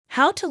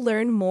How to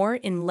learn more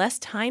in less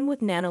time with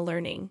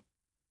NanoLearning.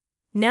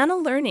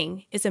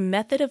 NanoLearning is a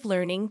method of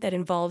learning that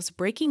involves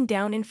breaking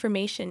down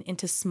information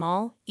into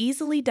small,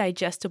 easily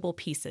digestible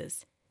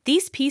pieces.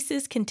 These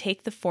pieces can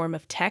take the form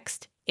of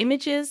text,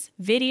 images,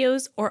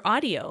 videos, or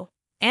audio,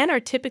 and are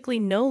typically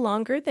no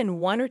longer than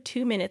 1 or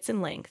 2 minutes in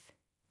length.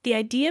 The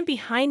idea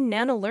behind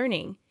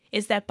NanoLearning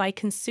is that by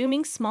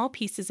consuming small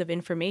pieces of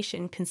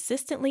information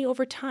consistently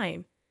over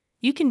time,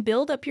 you can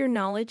build up your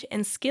knowledge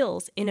and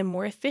skills in a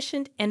more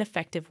efficient and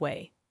effective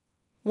way.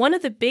 One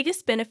of the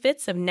biggest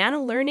benefits of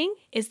NanoLearning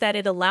is that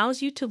it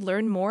allows you to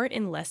learn more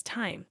in less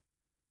time.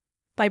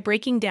 By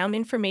breaking down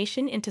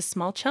information into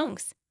small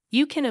chunks,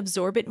 you can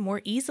absorb it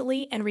more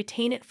easily and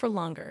retain it for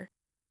longer.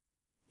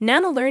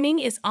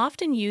 NanoLearning is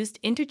often used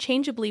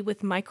interchangeably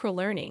with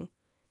microlearning,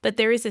 but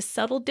there is a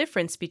subtle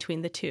difference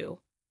between the two.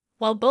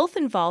 While both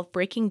involve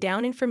breaking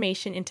down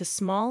information into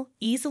small,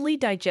 easily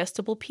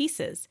digestible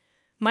pieces,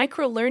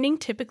 microlearning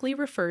typically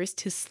refers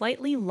to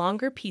slightly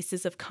longer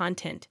pieces of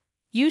content,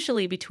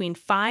 usually between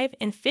 5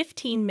 and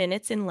 15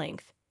 minutes in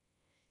length.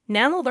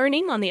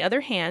 NanoLearning, on the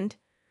other hand,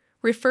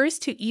 refers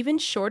to even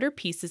shorter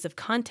pieces of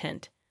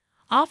content,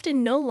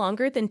 often no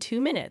longer than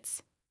 2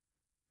 minutes.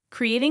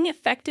 Creating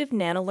effective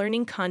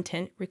NanoLearning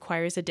content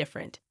requires a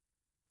different.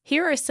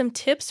 Here are some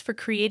tips for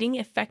creating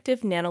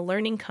effective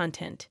NanoLearning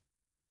content.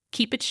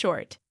 Keep it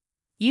short.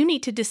 You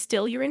need to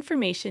distill your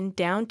information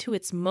down to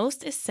its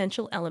most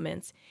essential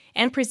elements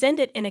and present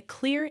it in a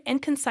clear and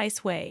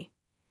concise way.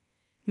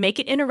 Make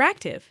it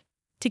interactive.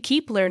 To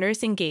keep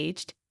learners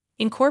engaged,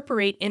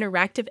 incorporate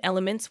interactive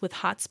elements with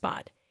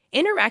hotspot,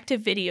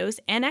 interactive videos,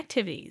 and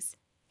activities.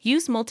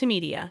 Use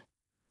multimedia.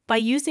 By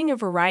using a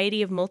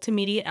variety of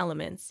multimedia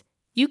elements,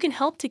 you can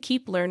help to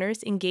keep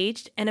learners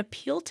engaged and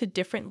appeal to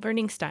different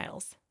learning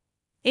styles.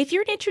 If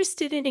you're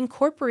interested in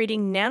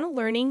incorporating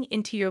NanoLearning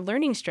into your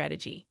learning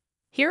strategy,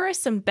 here are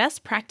some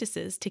best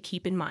practices to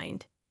keep in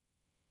mind.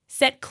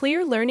 Set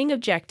clear learning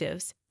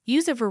objectives,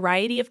 use a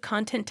variety of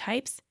content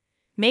types,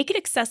 make it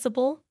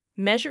accessible,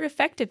 measure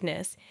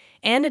effectiveness,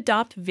 and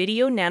adopt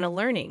video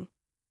NanoLearning.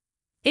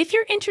 If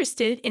you're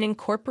interested in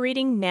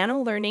incorporating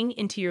NanoLearning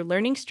into your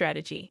learning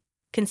strategy,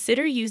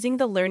 consider using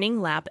the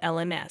Learning Lab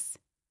LMS.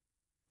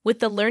 With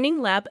the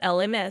Learning Lab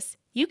LMS,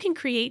 you can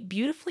create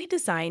beautifully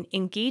designed,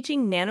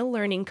 engaging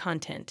NanoLearning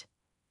content.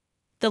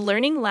 The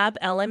Learning Lab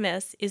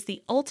LMS is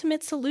the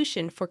ultimate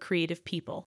solution for creative people.